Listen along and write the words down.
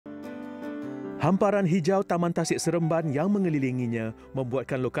Hamparan hijau Taman Tasik Seremban yang mengelilinginya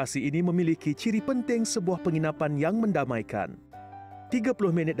membuatkan lokasi ini memiliki ciri penting sebuah penginapan yang mendamaikan. 30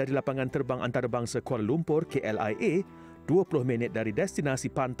 minit dari lapangan terbang antarabangsa Kuala Lumpur KLIA, 20 minit dari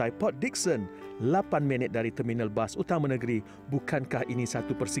destinasi pantai Port Dickson, 8 minit dari terminal bas utama negeri. Bukankah ini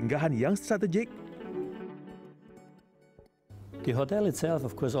satu persinggahan yang strategik? The hotel itself,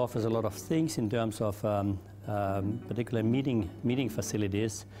 of course, offers a lot of things in terms of particular meeting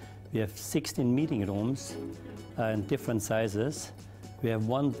facilities. We have 16 meeting rooms in different sizes. We have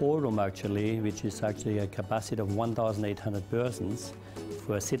one ballroom actually, which is actually a capacity of 1,800 persons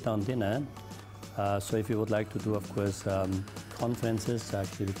for a sit-down dinner. So if you would like to do, of course, conferences,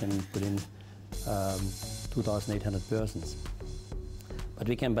 actually we can put in 2,800 persons. But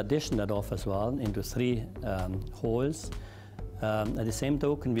we can partition that off as well into 3 halls. At the same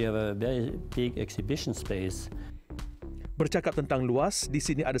token, we have a very big exhibition space. Bercakap tentang luas, di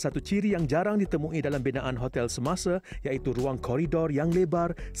sini ada satu ciri yang jarang ditemui dalam binaan hotel semasa, iaitu ruang koridor yang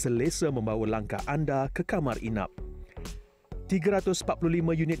lebar selesa membawa langkah anda ke kamar inap. 345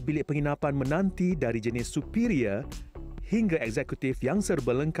 unit bilik penginapan menanti dari jenis superior hingga eksekutif yang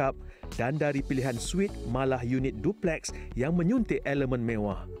serba lengkap dan dari pilihan suite malah unit duplex yang menyuntik elemen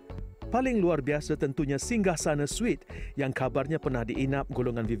mewah. Paling luar biasa tentunya singgahsana suite yang kabarnya pernah diinap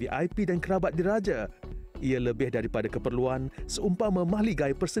golongan VVIP dan kerabat diraja. Ia lebih daripada keperluan seumpama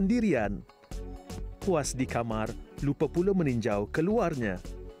mahligai persendirian. Puas di kamar, lupa pula meninjau keluarnya.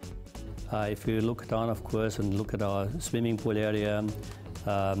 If you look down, of course, and look at our swimming pool area,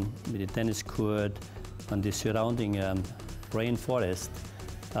 with the tennis court, and the surrounding rainforest,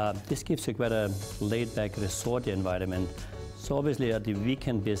 this gives you quite a laid-back resort environment. So obviously at the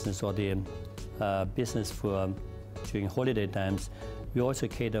weekend business or the business for during holiday times, we also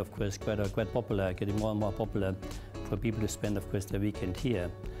cater, of course, quite popular, getting more and more popular for people to spend, of course, their weekend here.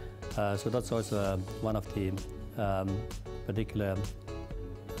 So that's also one of the particular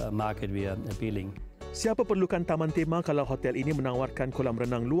market we are appealing. Siapa perlukan taman tema kalau hotel ini menawarkan kolam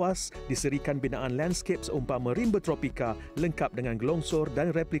renang luas, diserikan binaan landscape seumpama rimba tropika lengkap dengan gelongsor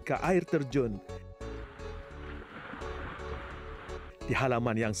dan replika air terjun. Di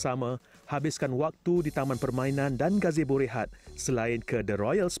halaman yang sama, habiskan waktu di taman permainan dan gazebo rehat selain ke The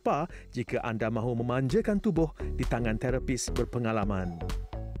Royal Spa jika anda mahu memanjakan tubuh di tangan terapis berpengalaman.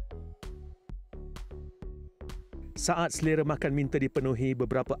 Saat selera makan minta dipenuhi,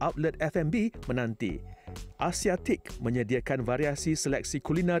 beberapa outlet F&B menanti. Asiatik menyediakan variasi seleksi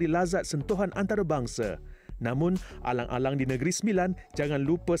kulinari lazat sentuhan antarabangsa. Namun, alang-alang di Negeri Sembilan, jangan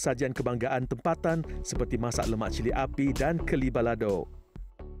lupa sajian kebanggaan tempatan seperti masak lemak cili api dan keli balado.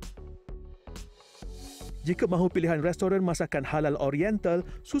 Jika mahu pilihan restoran masakan halal oriental,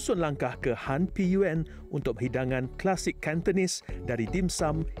 susun langkah ke Han Piyuan untuk hidangan klasik Cantonese dari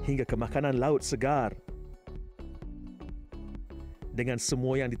dimsum hingga ke makanan laut segar. Dengan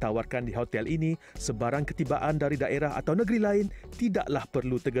semua yang ditawarkan di hotel ini, sebarang ketibaan dari daerah atau negeri lain tidaklah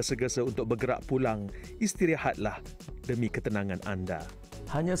perlu tergesa-gesa untuk bergerak pulang. Istirahatlah demi ketenangan anda.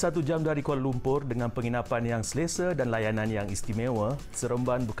 Hanya 1 jam dari Kuala Lumpur dengan penginapan yang selesa dan layanan yang istimewa,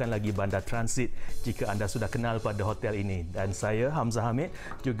 Seremban bukan lagi bandar transit jika anda sudah kenal pada hotel ini. Dan saya, Hamzah Hamid,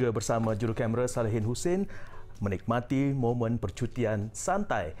 juga bersama jurukamera Salihin Hussein menikmati momen percutian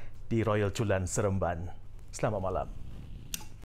santai di Royale Chulan Seremban. Selamat malam.